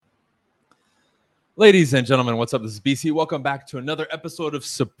Ladies and gentlemen, what's up? This is BC. Welcome back to another episode of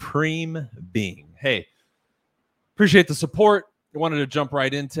Supreme Being. Hey, appreciate the support. I wanted to jump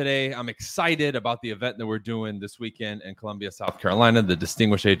right in today. I'm excited about the event that we're doing this weekend in Columbia, South Carolina, the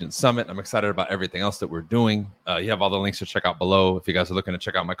Distinguished Agent Summit. I'm excited about everything else that we're doing. You have all the links to check out below. If you guys are looking to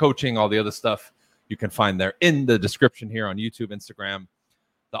check out my coaching, all the other stuff, you can find there in the description here on YouTube, Instagram,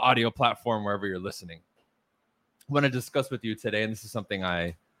 the audio platform, wherever you're listening. I want to discuss with you today, and this is something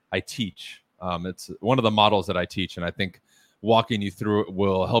I teach. It's one of the models that I teach, and I think walking you through it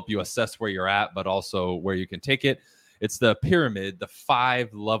will help you assess where you're at, but also where you can take it. It's the pyramid, the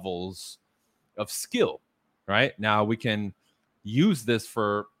 5 levels of skill, right? Now, we can use this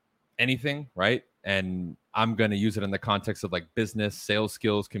for anything, right? And I'm going to use it in the context of like business, sales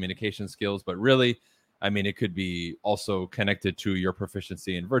skills, communication skills, but really, I mean, it could be also connected to your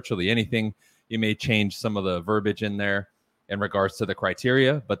proficiency in virtually anything. You may change some of the verbiage in there in regards to the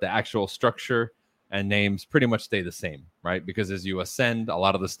criteria, but the actual structure and names pretty much stay the same, right? Because as you ascend, a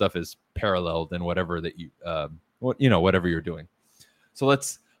lot of the stuff is paralleled in whatever that you, whatever you're doing. So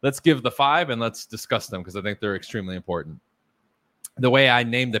let's give the 5 and let's discuss them because I think they're extremely important. The way I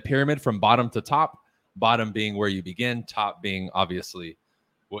name the pyramid from bottom to top, bottom being where you begin, top being obviously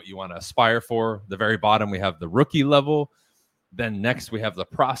what you want to aspire for. The very bottom, we have the rookie level. Then next we have the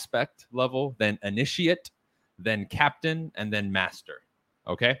prospect level, then initiate, then captain, and then master.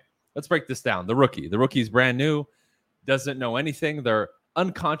 Okay, let's break this down. The rookie's brand new, doesn't know anything. They're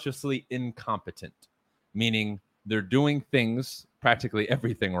unconsciously incompetent, meaning they're doing things, practically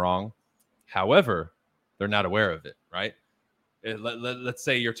everything wrong. However, they're not aware of it, right? Let's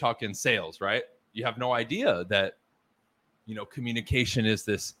say you're talking sales, right? You have no idea that, communication is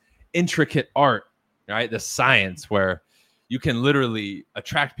this intricate art, right? The science where you can literally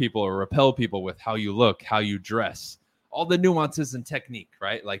attract people or repel people with how you look, how you dress, all the nuances and technique,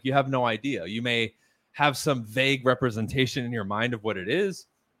 right? Like you have no idea. You may have some vague representation in your mind of what it is,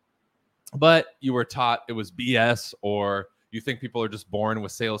 but you were taught it was BS, or you think people are just born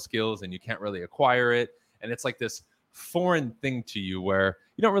with sales skills and you can't really acquire it. And it's like this foreign thing to you where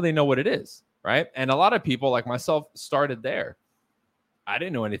you don't really know what it is, right? And a lot of people like myself started there. I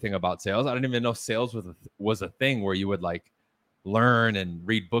didn't know anything about sales. I didn't even know sales was a thing where you would like learn and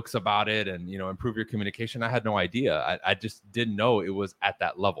read books about it and, improve your communication. I had no idea. I just didn't know it was at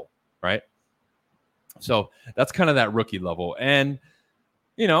that level, right? So that's kind of that rookie level. And,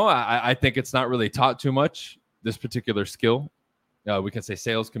 I think it's not really taught too much, this particular skill. We can say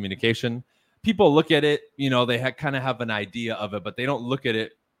sales communication. People look at it, they kind of have an idea of it, but they don't look at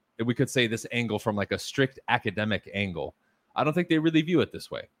it. We could say this angle from like a strict academic angle. I don't think they really view it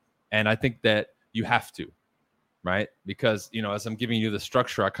this way. And I think that you have to, right? Because, as I'm giving you the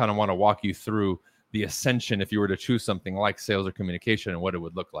structure, I kind of want to walk you through the ascension if you were to choose something like sales or communication and what it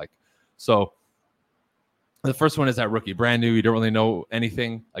would look like. So the first one is that rookie, brand new. You don't really know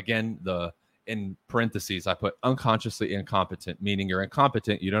anything. Again, in parentheses, I put unconsciously incompetent, meaning you're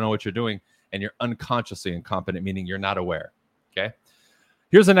incompetent. You don't know what you're doing, and you're unconsciously incompetent, meaning you're not aware. Okay.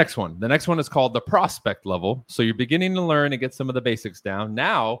 Here's the next one. The next one is called the prospect level. So you're beginning to learn and get some of the basics down.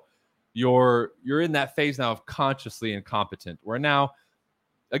 Now you're in that phase now of consciously incompetent, where now,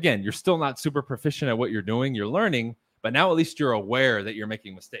 again, you're still not super proficient at what you're doing. You're learning, but now at least you're aware that you're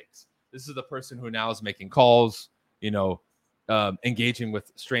making mistakes. This is the person who now is making calls, engaging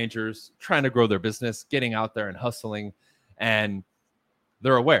with strangers, trying to grow their business, getting out there and hustling. And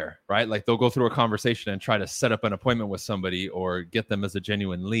they're aware, right? Like they'll go through a conversation and try to set up an appointment with somebody or get them as a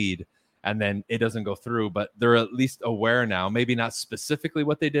genuine lead. And then it doesn't go through, but they're at least aware now, maybe not specifically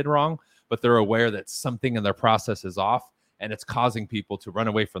what they did wrong, but they're aware that something in their process is off and it's causing people to run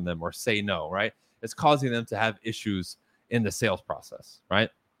away from them or say no, right? It's causing them to have issues in the sales process, right?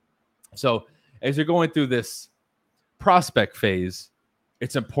 So as you're going through this prospect phase,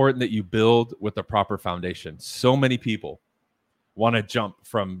 it's important that you build with the proper foundation. So many people want to jump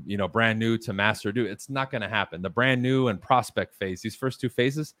from, brand new to master do. It's not going to happen. The brand new and prospect phase, these first 2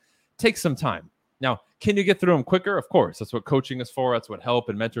 phases, take some time. Now, can you get through them quicker? Of course. That's what coaching is for. That's what help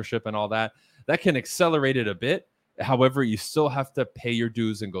and mentorship and all that. That can accelerate it a bit. However, you still have to pay your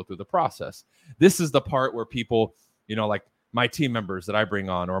dues and go through the process. This is the part where people, like my team members that I bring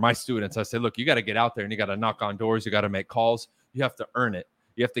on or my students, I say, look, you got to get out there and you got to knock on doors. You got to make calls. You have to earn it.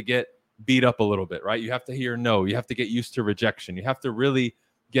 You have to get beat up a little bit, right? You have to hear no. You have to get used to rejection. You have to really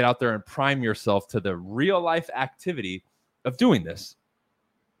get out there and prime yourself to the real life activity of doing this.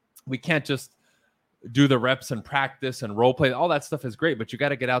 We can't just do the reps and practice and role play. All that stuff is great, but you got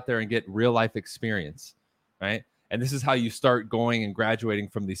to get out there and get real life experience, right? And this is how you start going and graduating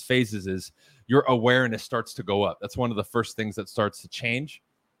from these phases is your awareness starts to go up. That's one of the first things that starts to change.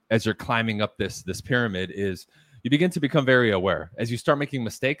 as you're climbing up this pyramid is you begin to become very aware. As you start making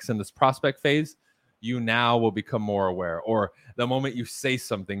mistakes in this prospect phase, you now will become more aware. Or the moment you say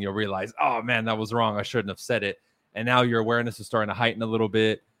something, you'll realize, oh man, that was wrong. I shouldn't have said it. And now your awareness is starting to heighten a little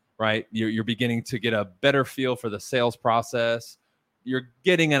bit, right? You're beginning to get a better feel for the sales process. You're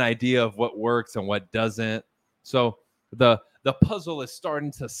getting an idea of what works and what doesn't. So the puzzle is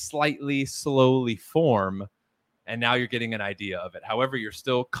starting to slowly form. And now you're getting an idea of it. However, you're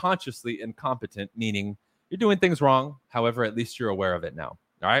still consciously incompetent, meaning you're doing things wrong. However, at least you're aware of it now.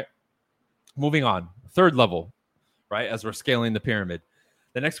 All right. Moving on. Third level, right? As we're scaling the pyramid.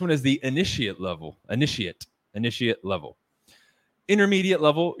 The next one is the initiate level. Initiate level. Intermediate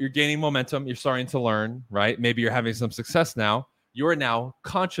level, you're gaining momentum. You're starting to learn, right? Maybe you're having some success now. You're now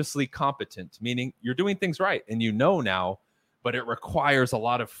consciously competent, meaning you're doing things right. And you know now, but it requires a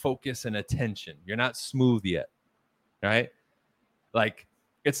lot of focus and attention. You're not smooth yet. Right? Like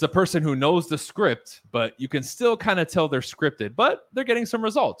it's the person who knows the script, but you can still kind of tell they're scripted, but they're getting some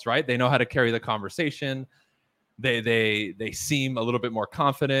results, right? They know how to carry the conversation. They seem a little bit more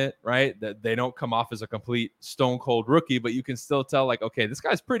confident, right? That they don't come off as a complete stone cold rookie, but you can still tell like, okay, this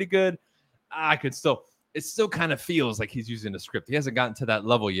guy's pretty good. It still kind of feels like he's using the script. He hasn't gotten to that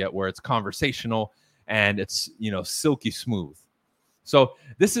level yet where it's conversational and it's, silky smooth. So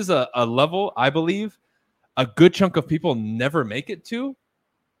this is a level, I believe, a good chunk of people never make it to,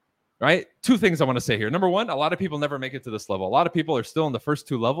 right? Two things I want to say here. Number one, a lot of people never make it to this level. A lot of people are still in the first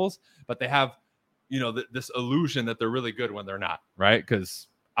two levels, but they have, this illusion that they're really good when they're not, right? Because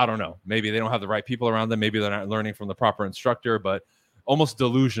I don't know, maybe they don't have the right people around them. Maybe they're not learning from the proper instructor, but almost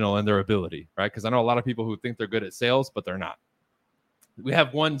delusional in their ability, right? Because I know a lot of people who think they're good at sales, but they're not. We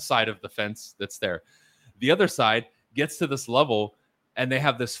have one side of the fence that's there. The other side gets to this level and they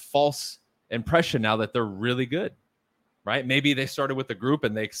have this false impression now that they're really good, right? Maybe they started with the group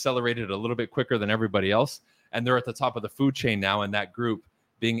and they accelerated a little bit quicker than everybody else. And they're at the top of the food chain now in that group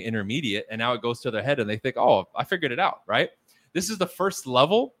being intermediate. And now it goes to their head and they think, oh, I figured it out, right? This is the first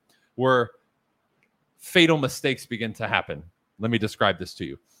level where fatal mistakes begin to happen. Let me describe this to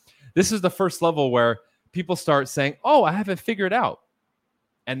you. This is the first level where people start saying, oh, I have it figured out.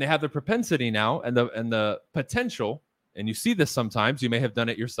 And they have the propensity now and the potential. And you see this sometimes, you may have done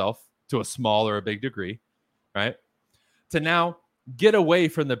it yourself to a small or a big degree, right? To now get away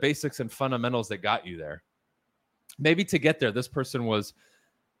from the basics and fundamentals that got you there. Maybe to get there, this person was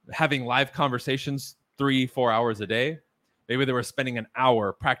having live conversations 3-4 hours a day. Maybe they were spending an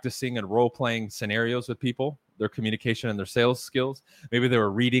hour practicing and role-playing scenarios with people, their communication and their sales skills. Maybe they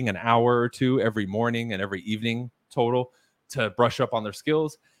were reading an hour or two every morning and every evening total to brush up on their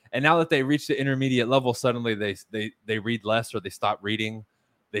skills. And now that they reach the intermediate level, suddenly they read less or they stop reading.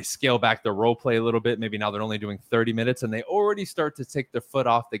 They scale back their role play a little bit. Maybe now they're only doing 30 minutes and they already start to take their foot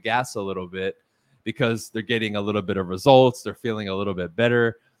off the gas a little bit because they're getting a little bit of results. They're feeling a little bit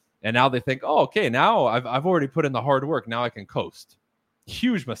better. And now they think, oh, okay, now I've already put in the hard work. Now I can coast.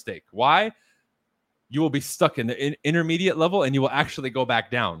 Huge mistake. Why? You will be stuck in the intermediate level and you will actually go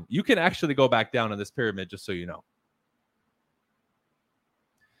back down. You can actually go back down in this pyramid, just so you know.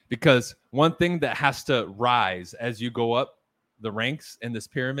 Because one thing that has to rise as you go up the ranks in this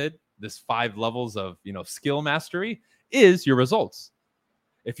pyramid, this 5 levels of, skill mastery, is your results.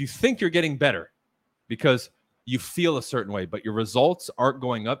 If you think you're getting better because you feel a certain way, but your results aren't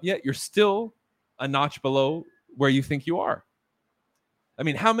going up yet, you're still a notch below where you think you are. I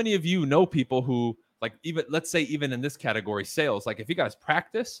mean, how many of you know people who, like, even, let's say, even in this category, sales, like if you guys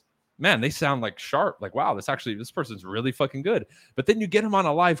practice, man, they sound like sharp, like, wow, this person's really fucking good. But then you get them on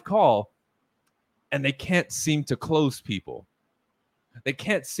a live call and they can't seem to close people. They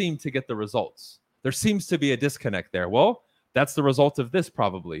can't seem to get the results. There seems to be a disconnect there. Well, that's the result of this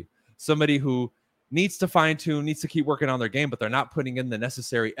probably. Somebody who needs to fine tune, needs to keep working on their game, but they're not putting in the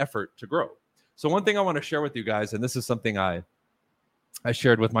necessary effort to grow. So one thing I want to share with you guys, and this is something I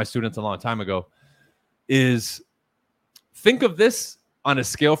shared with my students a long time ago, is think of this on a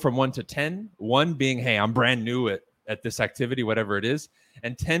scale from 1 to 10. 1 being, hey, I'm brand new at this activity, whatever it is.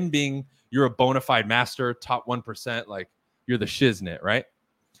 And 10 being, you're a bona fide master, top 1%, like you're the shiznit, right?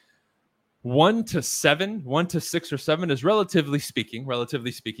 1 to 7, 1 to 6 or 7 is relatively speaking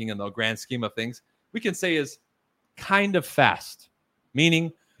in the grand scheme of things, we can say is kind of fast.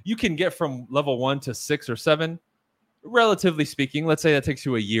 Meaning you can get from level 1 to 6 or 7, relatively speaking. Let's say that takes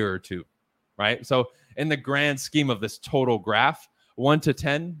you a year or two, right? So in the grand scheme of this total graph, 1 to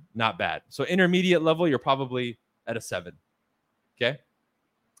 10, not bad. So intermediate level, you're probably at a 7. Okay.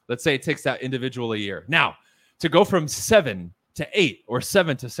 Let's say it takes that individual a year. Now, to go from 7 to 8 or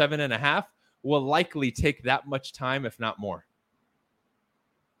 7 to 7.5 will likely take that much time, if not more.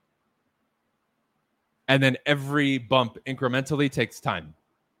 And then every bump incrementally takes time.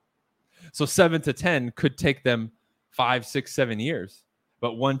 So 7 to 10 could take them 5, 6, 7 years,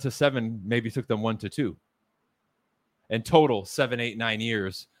 but 1 to 7 maybe took them 1 to 2. In total, 7, 8, 9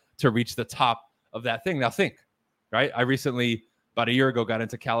 years to reach the top of that thing. Now think, right? I recently, about a year ago, got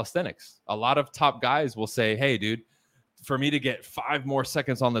into calisthenics. A lot of top guys will say, hey, dude, for me to get 5 more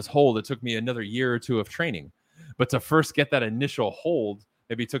seconds on this hold, it took me another year or 2 of training. But to first get that initial hold,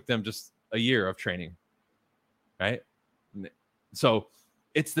 maybe it took them just a year of training, right? So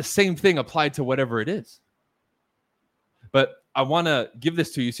it's the same thing applied to whatever it is. But I want to give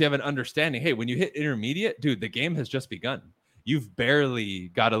this to you so you have an understanding. Hey, when you hit intermediate, dude, the game has just begun. You've barely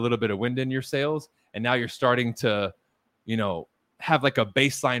got a little bit of wind in your sails, and now you're starting to, have like a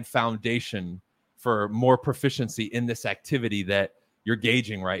baseline foundation for more proficiency in this activity that you're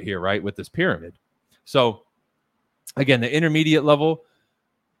gauging right here, right, with this pyramid. So again, the intermediate level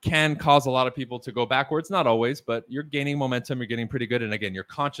can cause a lot of people to go backwards. Not always, but you're gaining momentum. You're getting pretty good. And again, you're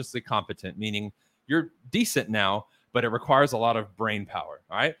consciously competent, meaning you're decent now, but it requires a lot of brain power.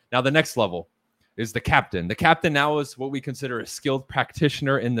 All right. Now, the next level is the captain. The captain now is what we consider a skilled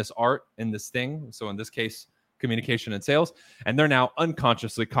practitioner in this art, in this thing. So in this case, communication and sales. And they're now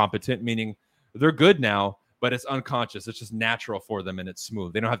unconsciously competent, meaning they're good now, but it's unconscious. It's just natural for them and it's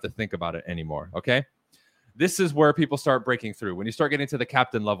smooth. They don't have to think about it anymore. Okay. This is where people start breaking through. When you start getting to the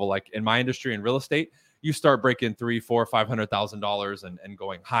captain level, like in my industry in real estate, you start breaking $300,000, $400,000, $500,000 and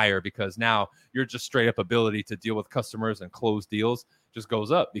going higher, because now your just straight up ability to deal with customers and close deals just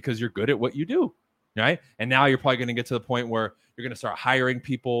goes up because you're good at what you do, right? And now you're probably going to get to the point where you're going to start hiring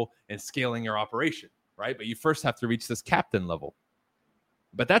people and scaling your operation, right? But you first have to reach this captain level.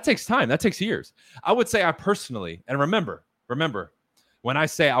 But that takes time. That takes years. I would say I personally, and remember, when I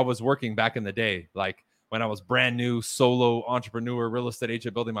say I was working back in the day, like when I was brand new solo entrepreneur, real estate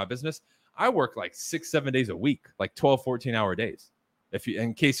agent building my business, I worked like 6-7 days a week, like 12, 14-hour days.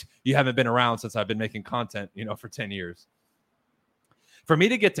 In case you haven't been around since I've been making content, for 10 years. For me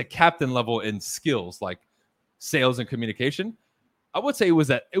to get to captain level in skills like sales and communication, I would say it was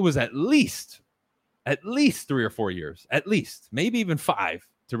at least 3 or 4 years, at least, maybe even 5,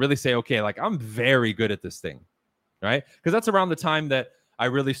 to really say, okay, like I'm very good at this thing, right? Because that's around the time that I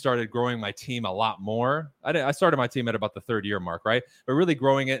really started growing my team a lot more. I started my team at about the 3rd year mark, right? But really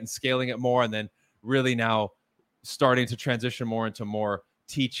growing it and scaling it more, and then really now starting to transition more into more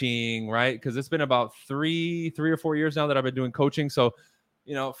teaching, right? Because it's been about 3 or 4 years now that I've been doing coaching. So,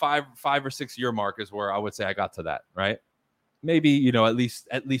 5 or 6 year mark is where I would say I got to that, right? Maybe, at least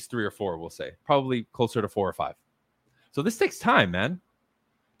 3 or 4, we'll say. Probably closer to 4 or 5. So this takes time, man,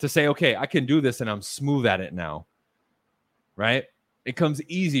 to say, okay, I can do this and I'm smooth at it now, right? It comes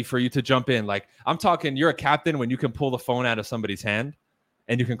easy for you to jump in. Like I'm talking, you're a captain when you can pull the phone out of somebody's hand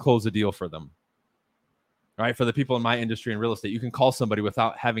and you can close a deal for them. All right. For the people in my industry in real estate, you can call somebody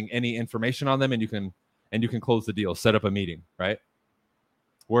without having any information on them and you can close the deal, set up a meeting, right?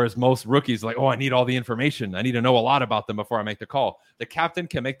 Whereas most rookies like, oh, I need all the information. I need to know a lot about them before I make the call. The captain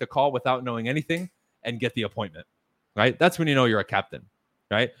can make the call without knowing anything and get the appointment, right? That's when you know you're a captain,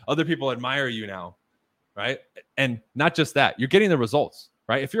 right? Other people admire you now. Right. And not just that, you're getting the results,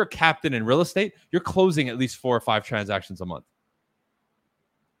 right? If you're a captain in real estate, you're closing at least 4 or 5 transactions a month.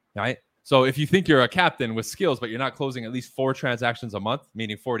 Right. So if you think you're a captain with skills, but you're not closing at least 4 transactions a month,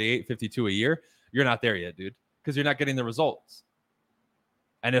 meaning 48, 52 a year, you're not there yet, dude, because you're not getting the results.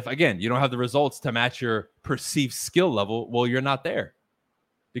 And if, again, you don't have the results to match your perceived skill level, well, you're not there.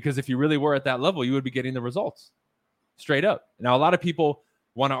 Because if you really were at that level, you would be getting the results straight up. Now, a lot of people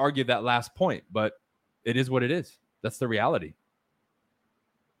want to argue that last point, but it is what it is. That's the reality.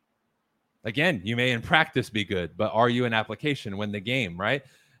 Again, you may in practice be good, but are you in application, win the game, right?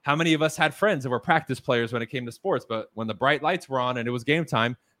 How many of us had friends that were practice players when it came to sports, but when the bright lights were on and it was game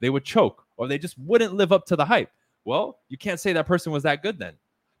time, they would choke or they just wouldn't live up to the hype? Well, you can't say that person was that good then,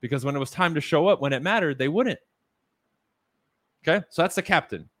 because when it was time to show up, when it mattered, they wouldn't. Okay, so that's the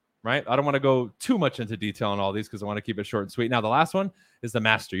captain, right? I don't want to go too much into detail on all these because I want to keep it short and sweet. Now, the last one is the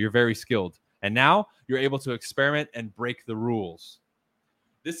master. You're very skilled. And now you're able to experiment and break the rules.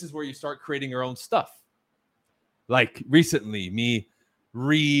 This is where you start creating your own stuff. Like recently, me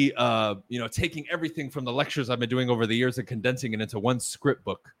taking everything from the lectures I've been doing over the years and condensing it into one script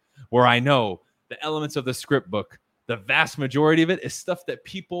book, where I know the elements of the script book, the vast majority of it is stuff that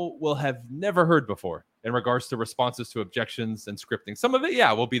people will have never heard before in regards to responses to objections and scripting. Some of it,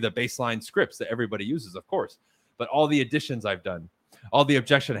 will be the baseline scripts that everybody uses, of course. But all the additions I've done, all the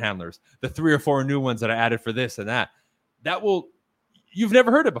objection handlers, the 3 or 4 new ones that I added for this and that you've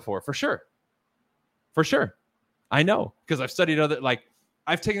never heard it before, for sure. For sure. I know, because I've studied other, like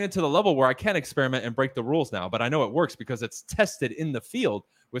I've taken it to the level where I can experiment and break the rules now, but I know it works because it's tested in the field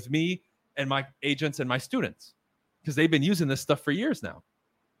with me and my agents and my students, because they've been using this stuff for years now.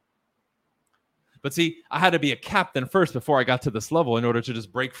 But see, I had to be a captain first before I got to this level in order to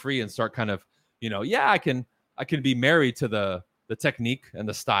just break free and start kind of, I can be married to the technique and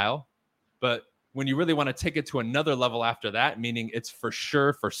the style. But when you really want to take it to another level after that, meaning it's for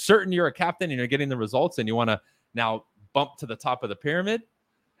certain you're a captain and you're getting the results and you want to now bump to the top of the pyramid,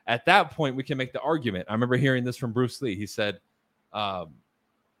 at that point, we can make the argument. I remember hearing this from Bruce Lee. He said,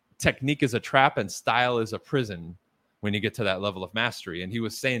 technique is a trap and style is a prison when you get to that level of mastery. And he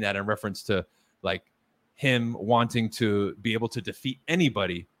was saying that in reference to like him wanting to be able to defeat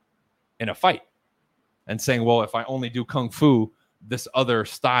anybody in a fight and saying, well, if I only do Kung Fu, this other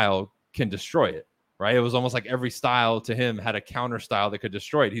style can destroy it, right? It was almost like every style to him had a counter style that could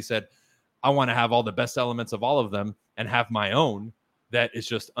destroy it. He said, I want to have all the best elements of all of them and have my own that is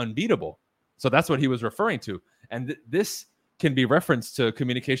just unbeatable. So that's what he was referring to. And this can be referenced to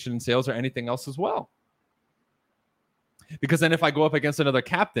communication and sales or anything else as well. Because then if I go up against another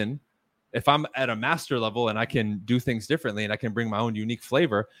captain, if I'm at a master level and I can do things differently and I can bring my own unique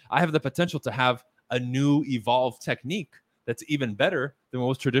flavor, I have the potential to have a new evolved technique that's even better than what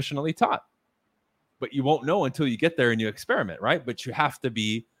was traditionally taught. But you won't know until you get there and you experiment, right? But you have to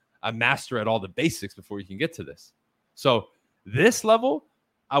be a master at all the basics before you can get to this. So this level,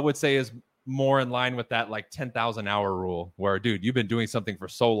 I would say, is more in line with that like 10,000 hour rule where, dude, you've been doing something for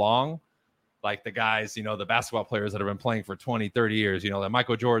so long. Like the guys, the basketball players that have been playing for 20, 30 years, the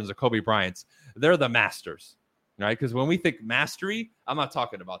Michael Jordans, the Kobe Bryants, they're the masters, right? Because when we think mastery, I'm not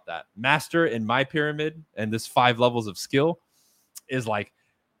talking about that. Master in my pyramid and this 5 levels of skill is like,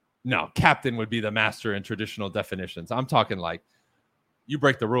 no, captain would be the master in traditional definitions. I'm talking like you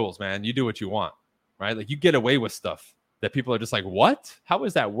break the rules, man. You do what you want, right? Like you get away with stuff that people are just like, what? How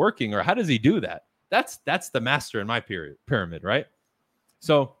is that working? Or how does he do that? That's the master in my pyramid, right?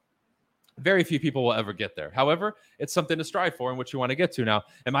 So very few people will ever get there. However, it's something to strive for and what you want to get to. Now,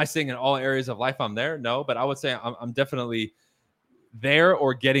 am I saying in all areas of life I'm there? No, but I would say I'm definitely there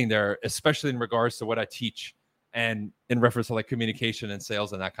or getting there, especially in regards to what I teach and in reference to like communication and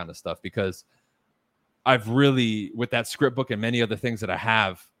sales and that kind of stuff, because I've really, with that script book and many other things that I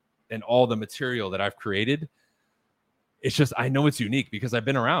have and all the material that I've created, it's just, I know it's unique because I've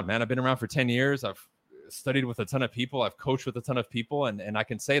been around, man. I've been around for 10 years. I've studied with a ton of people. I've coached with a ton of people. And I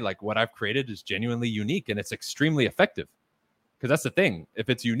can say like what I've created is genuinely unique and it's extremely effective. Because that's the thing. If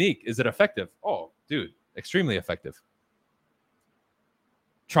it's unique, is it effective? Oh, dude, extremely effective.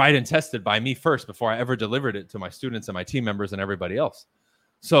 Tried and tested by me first before I ever delivered it to my students and my team members and everybody else.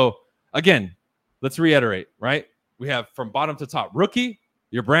 So again, let's reiterate, right? We have from bottom to top, rookie,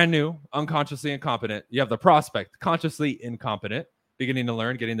 you're brand new, unconsciously incompetent. You have the prospect, consciously incompetent, beginning to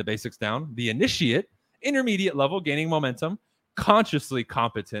learn, getting the basics down. The initiate, intermediate level, gaining momentum, consciously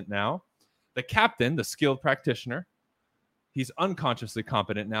competent now. The captain, the skilled practitioner, he's unconsciously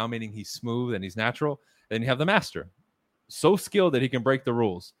competent now, meaning he's smooth and he's natural. Then you have the master, so skilled that he can break the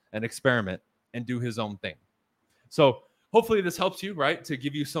rules and experiment and do his own thing. So hopefully this helps you, right, to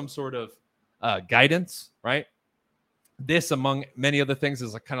give you some sort of guidance, right? This, among many other things,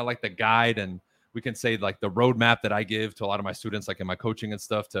 is kind of like the guide, and we can say like the roadmap that I give to a lot of my students, like in my coaching and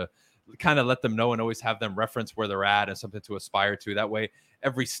stuff, to kind of let them know and always have them reference where they're at and something to aspire to. That way,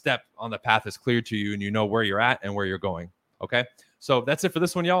 every step on the path is clear to you and you know where you're at and where you're going. Okay. So that's it for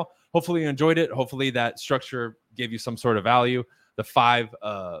this one, y'all. Hopefully you enjoyed it. Hopefully that structure gave you some sort of value. The 5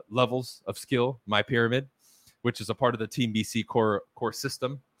 levels of skill, my pyramid, which is a part of the Team BC core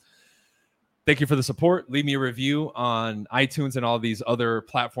system. Thank you for the support. Leave me a review on iTunes and all these other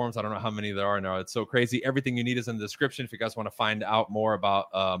platforms. I don't know how many there are now. It's so crazy. Everything you need is in the description. If you guys want to find out more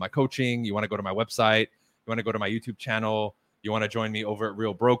about my coaching, you want to go to my website, you want to go to my YouTube channel, you want to join me over at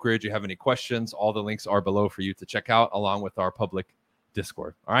Real Brokerage, you have any questions, all the links are below for you to check out, along with our public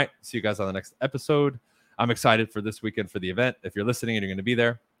Discord. All right. See you guys on the next episode. I'm excited for this weekend for the event. If you're listening and you're going to be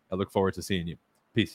there, I look forward to seeing you.